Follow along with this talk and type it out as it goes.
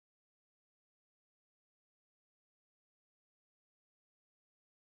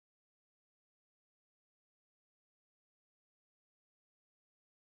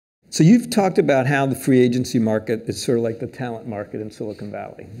So you've talked about how the free agency market is sort of like the talent market in Silicon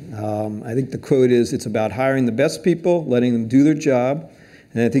Valley. I think the quote is, it's about hiring the best people, letting them do their job.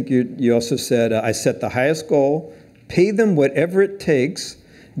 And I think you also said, I set the highest goal, pay them whatever it takes.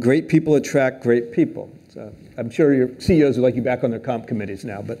 Great people attract great people. So I'm sure your CEOs would like you back on their comp committees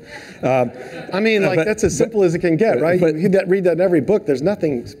now. But I mean, that's as simple as it can get, right? But you read that in every book. There's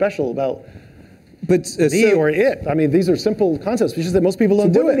nothing special about me or it. I mean, these are simple concepts. It's just that most people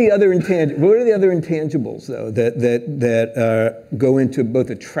don't do it. What are the other intangibles, though, that go into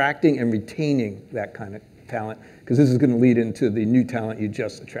both attracting and retaining that kind of talent? Because this is going to lead into the new talent you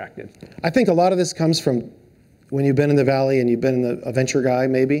just attracted. I think a lot of this comes from when you've been in the Valley and you've been a venture guy,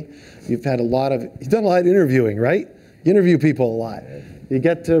 maybe. You've done a lot of interviewing, right? You interview people a lot. You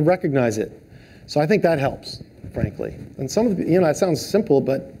get to recognize it. So I think that helps, frankly. And some of the, it sounds simple,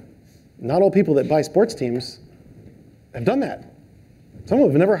 but not all people that buy sports teams have done that. Some of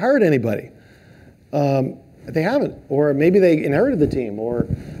them have never hired anybody. They haven't, or maybe they inherited the team, or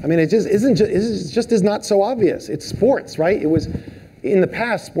I mean, it just is not so obvious. It's sports, right? It was in the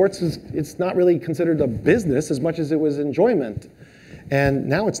past, it's not really considered a business as much as it was enjoyment, and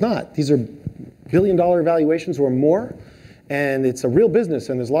now it's not. These are billion-dollar valuations or more, and it's a real business,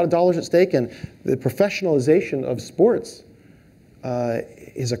 and there's a lot of dollars at stake, and the professionalization of sports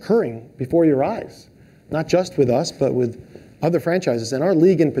is occurring before your eyes, not just with us, but with other franchises. And our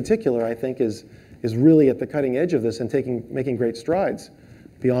league in particular, I think, is really at the cutting edge of this and making great strides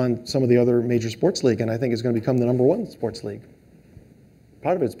beyond some of the other major sports league, and I think it's going to become the #1 sports league.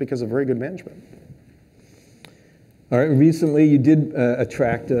 Part of it's because of very good management. All right, recently you did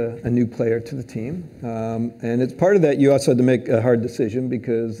attract a new player to the team, and as part of that you also had to make a hard decision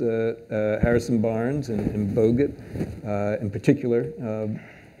because Harrison Barnes and Bogut in particular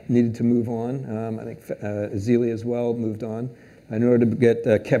needed to move on. I think Ezeli as well moved on in order to get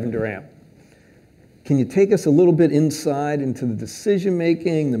Kevin Durant. Can you take us a little bit inside into the decision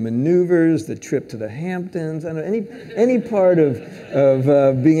making, the maneuvers, the trip to the Hamptons? I don't know, any part of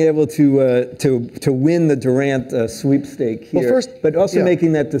being able to win the Durant sweepstake here, well, first, but also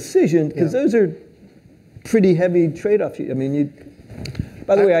making that decision, because those are pretty heavy trade-offs. I mean,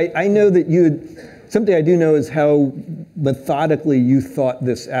 by the way, I know that something I do know is how methodically you thought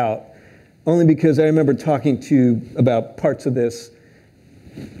this out, only because I remember talking to you about parts of this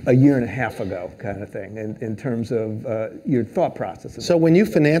a year and a half ago, kind of thing, in terms of your thought process. So when you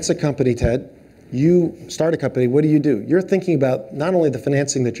finance a company, Ted, you start a company, what do? You're thinking about not only the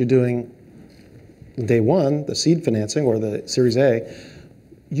financing that you're doing day one, the seed financing or the Series A,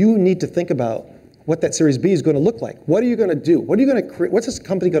 you need to think about what that Series B is going to look like. What are you going to do? What are you going to create? What's this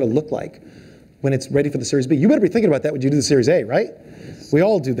company going to look like when it's ready for the Series B? You better be thinking about that when you do the Series A, right? We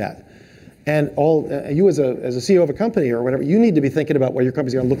all do that. And you as a CEO of a company or whatever, you need to be thinking about what your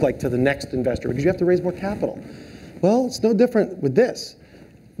company's going to look like to the next investor because you have to raise more capital. Well, it's no different with this.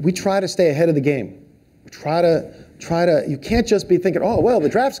 We try to stay ahead of the game. We try to. You can't just be thinking, oh well, the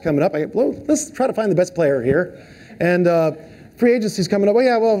draft's coming up. Let's try to find the best player here, and free agency's coming up. Oh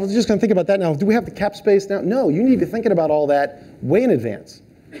yeah, well we're just going to think about that now. Do we have the cap space now? No, you need to be thinking about all that way in advance.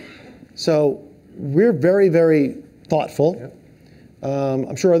 So we're very, very thoughtful. Yep.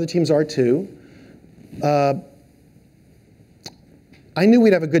 I'm sure other teams are too. I knew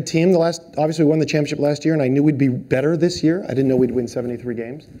we'd have a good team. Obviously we won the championship last year, and I knew we'd be better this year. I didn't know we'd win 73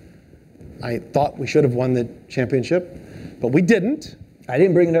 games. I thought we should have won the championship, but we didn't. I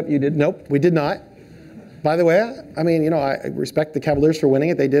didn't bring it up, you did? Nope, we did not. By the way, I mean, I respect the Cavaliers for winning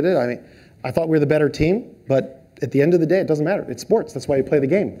it. They did it. I mean, I thought we were the better team, but at the end of the day, it doesn't matter. It's sports. That's why you play the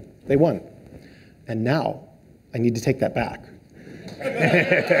game. They won. And now I need to take that back.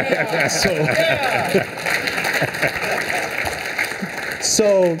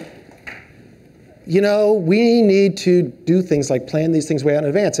 So, we need to do things like plan these things way out in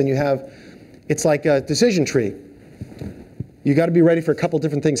advance. And it's like a decision tree. You got to be ready for a couple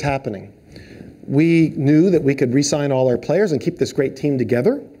different things happening. We knew that we could re-sign all our players and keep this great team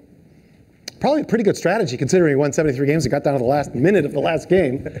together. Probably a pretty good strategy considering we won 73 games and got down to the last minute of the last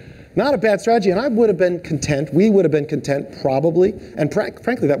game. Not a bad strategy, and I would have been content. We would have been content probably, and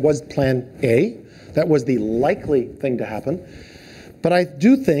frankly, that was plan A. That was the likely thing to happen. But I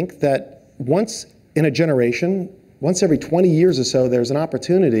do think that once in a generation, once every 20 years or so, there's an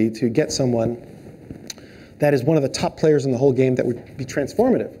opportunity to get someone that is one of the top players in the whole game that would be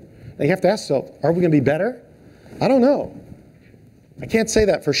transformative. Now you have to ask yourself, are we going to be better? I don't know. I can't say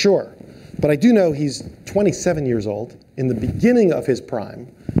that for sure. But I do know he's 27 years old, in the beginning of his prime.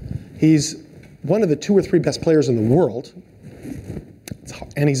 He's one of the 2 or 3 best players in the world.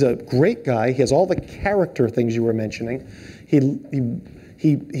 And he's a great guy. He has all the character things you were mentioning. He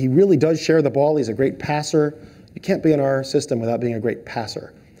He really does share the ball. He's a great passer. You can't be in our system without being a great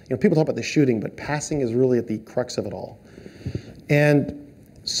passer. People talk about the shooting, but passing is really at the crux of it all. And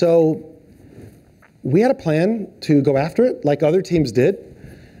so we had a plan to go after it, like other teams did.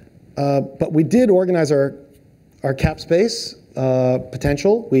 But we did organize our cap space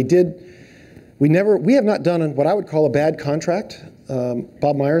potential. We have not done what I would call a bad contract.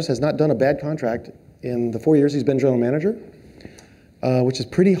 Bob Myers has not done a bad contract in the 4 years he's been general manager, which is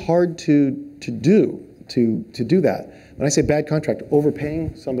pretty hard to do that. When I say bad contract,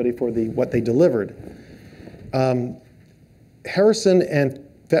 overpaying somebody for what they delivered. Harrison and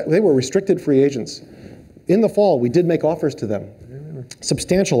they were restricted free agents. In the fall, we did make offers to them,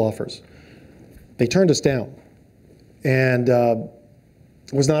 substantial offers. They turned us down. And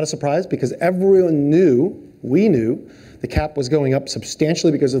it was not a surprise because everyone knew, we knew, the cap was going up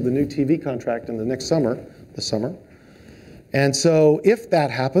substantially because of the new TV contract in the next summer, this summer. And so if that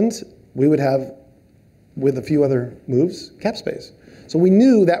happened, we would have, with a few other moves, cap space. So we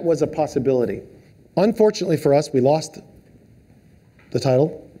knew that was a possibility. Unfortunately for us, we lost the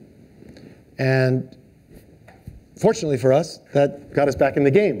title. And fortunately for us, that got us back in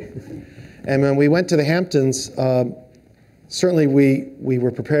the game. And when we went to the Hamptons, certainly we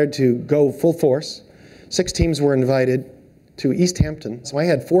were prepared to go full force. 6 teams were invited to East Hampton. So I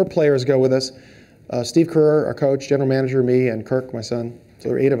had 4 players go with us. Steve Kerr, our coach, general manager, me, and Kirk, my son. So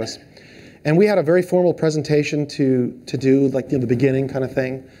there were 8 of us. And we had a very formal presentation to do, like the beginning kind of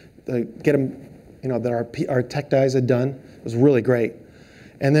thing, get them, that our tech guys had done. It was really great.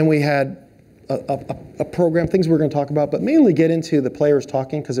 And then we had a program, things we were going to talk about, but mainly get into the players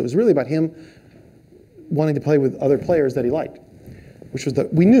talking, because it was really about him wanting to play with other players that he liked, which was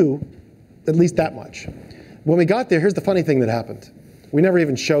we knew at least that much. When we got there, here's the funny thing that happened. We never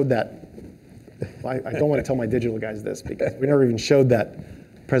even showed that. I don't want to tell my digital guys this, because we never even showed that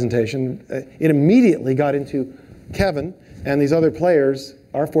presentation. It immediately got into Kevin and these other players,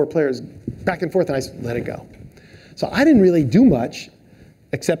 our 4 players, back and forth, and I let it go. So I didn't really do much,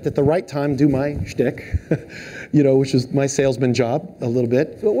 except at the right time do my shtick, which is my salesman job a little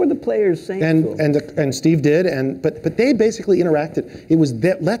bit. So what were the players saying? And Steve did, but they basically interacted. It was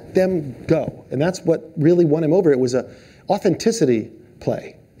that let them go, and that's what really won him over. It was a authenticity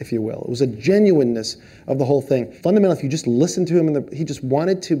play, if you will. It was a genuineness of the whole thing. Fundamentally, if you just listen to him, he just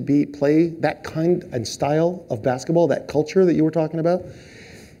wanted to play that kind and style of basketball, that culture that you were talking about.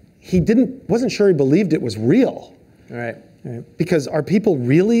 He wasn't sure he believed it was real. All right. Because are people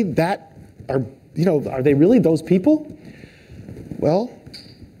really are they really those people? Well,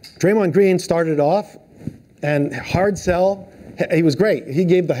 Draymond Green started off and hard sell. He was great. He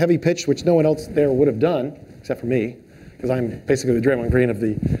gave the heavy pitch, which no one else there would have done, except for me, because I'm basically the Draymond Green of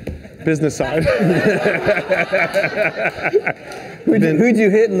the business side. Who'd you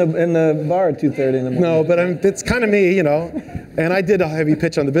hit in the bar at 2:30 in the morning? No, but it's kind of me, And I did a heavy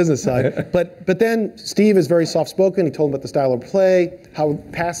pitch on the business side. But then Steve is very soft-spoken. He told him about the style of play, how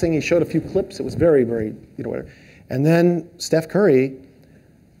passing. He showed a few clips. It was very, very, whatever. And then Steph Curry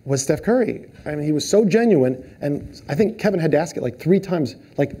was Steph Curry. I mean, he was so genuine. And I think Kevin had to ask it like 3 times.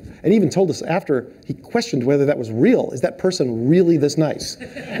 And he even told us after, he questioned whether that was real. Is that person really this nice?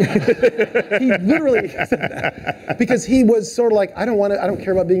 He literally said that. Because he was sort of like, I don't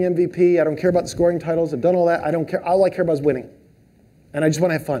care about being MVP. I don't care about the scoring titles. I've done all that. I don't care. All I care about is winning. And I just want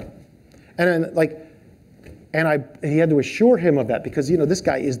to have fun. And then, he had to assure him of that, because this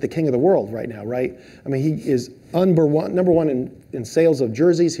guy is the king of the world right now, right? I mean, he is number one in sales of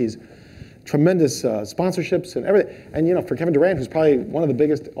jerseys. He's tremendous sponsorships and everything. And for Kevin Durant, who's probably one of the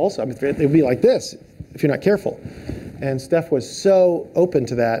biggest, also, I mean, it would be like this if you're not careful. And Steph was so open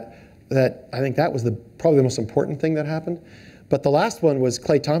to that I think that was probably the most important thing that happened. But the last one was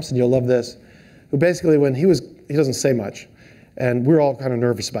Klay Thompson. You'll love this. Who basically, when he doesn't say much, and we're all kind of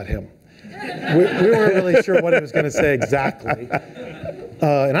nervous about him. We weren't really sure what he was going to say exactly.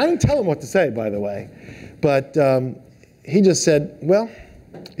 And I didn't tell him what to say, by the way. But he just said, well,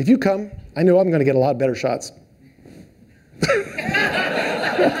 if you come, I know I'm going to get a lot better shots.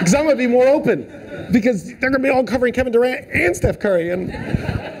 Because I'm going to be more open. Because they're going to be all covering Kevin Durant and Steph Curry.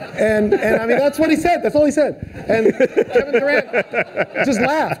 And I mean, that's what he said. That's all he said. And Kevin Durant just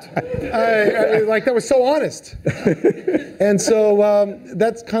laughed. That was so honest. And so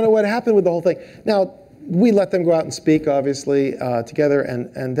that's kind of what happened with the whole thing. Now, we let them go out and speak, obviously, together,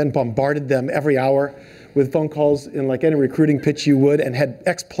 and then bombarded them every hour with phone calls in like any recruiting pitch you would, and had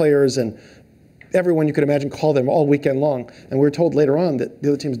ex-players and everyone you could imagine call them all weekend long. And we were told later on that the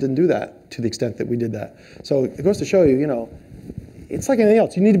other teams didn't do that to the extent that we did that. So it goes to show you, it's like anything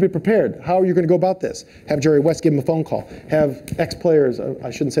else. You need to be prepared. How are you going to go about this? Have Jerry West give him a phone call. Have ex-players,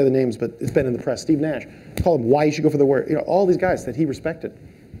 I shouldn't say the names, but it's been in the press, Steve Nash, call him why you should go for the Warriors. All these guys that he respected.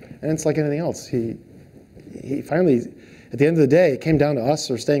 And it's like anything else. He finally, at the end of the day, it came down to us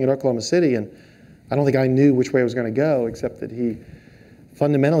or staying in Oklahoma City, and I don't think I knew which way it was going to go, except that he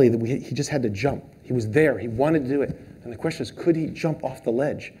fundamentally, he just had to jump. He was there. He wanted to do it. And the question is, could he jump off the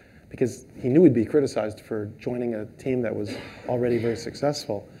ledge? Because he knew he'd be criticized for joining a team that was already very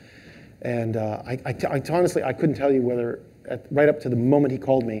successful. And I honestly, I couldn't tell you whether, right up to the moment he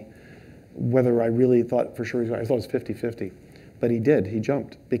called me, whether I really thought for sure, I thought it was 50-50. But he did, he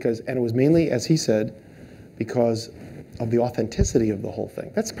jumped. And it was mainly, as he said, because of the authenticity of the whole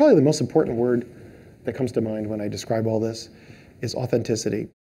thing. That's probably the most important word that comes to mind when I describe all this, is authenticity.